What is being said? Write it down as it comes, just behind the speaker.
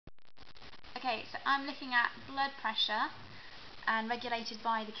Okay, so I'm looking at blood pressure and regulated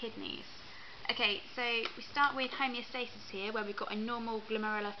by the kidneys. Okay, so we start with homeostasis here, where we've got a normal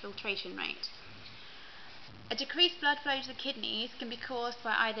glomerular filtration rate. A decreased blood flow to the kidneys can be caused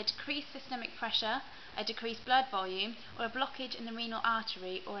by either decreased systemic pressure, a decreased blood volume, or a blockage in the renal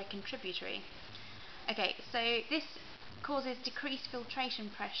artery, or a contributory. Okay, so this causes decreased filtration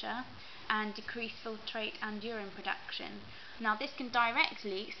pressure and decreased filtrate and urine production. Now this can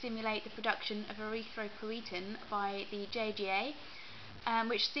directly stimulate the production of erythropoietin by the JGA,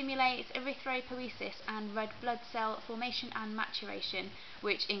 which stimulates erythropoiesis and red blood cell formation and maturation,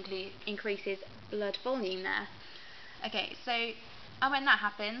 which increases blood volume there. Okay, so when that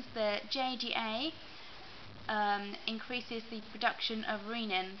happens, the JGA increases the production of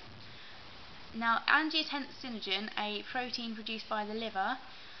renin. Now, angiotensinogen, a protein produced by the liver,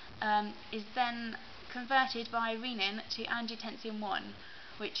 is then converted by renin to angiotensin 1,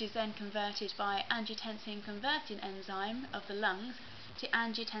 which is then converted by angiotensin converting enzyme of the lungs to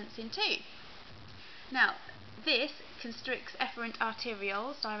angiotensin 2. Now, this constricts efferent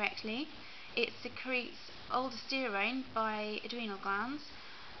arterioles directly. It secretes aldosterone by adrenal glands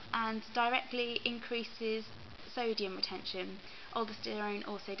and directly increases sodium retention. Aldosterone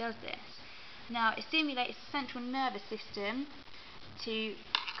also does this. Now, it stimulates the central nervous system to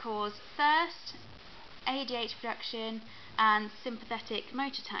cause thirst, ADH production, and sympathetic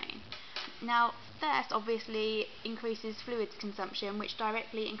motor tone. Now, thirst obviously increases fluids consumption, which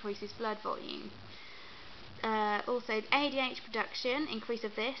directly increases blood volume. Also, the ADH production, increase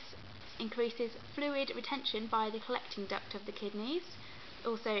of this, increases fluid retention by the collecting duct of the kidneys,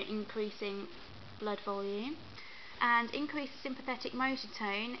 also increasing blood volume. And increased sympathetic motor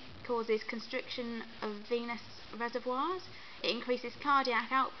tone causes constriction of venous reservoirs. It increases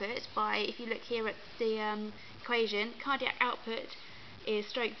cardiac output by, if you look here at the equation, cardiac output is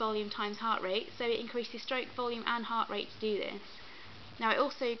stroke volume times heart rate, so it increases stroke volume and heart rate to do this. Now, it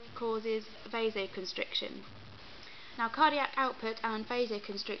also causes vasoconstriction. Now, cardiac output and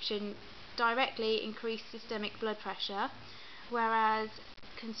vasoconstriction directly increase systemic blood pressure, whereas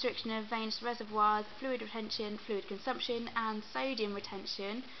constriction of venous reservoirs, fluid retention, fluid consumption, and sodium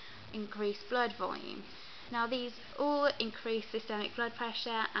retention increase blood volume. Now, these all increase systemic blood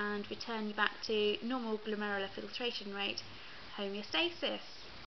pressure and return you back to normal glomerular filtration rate, homeostasis.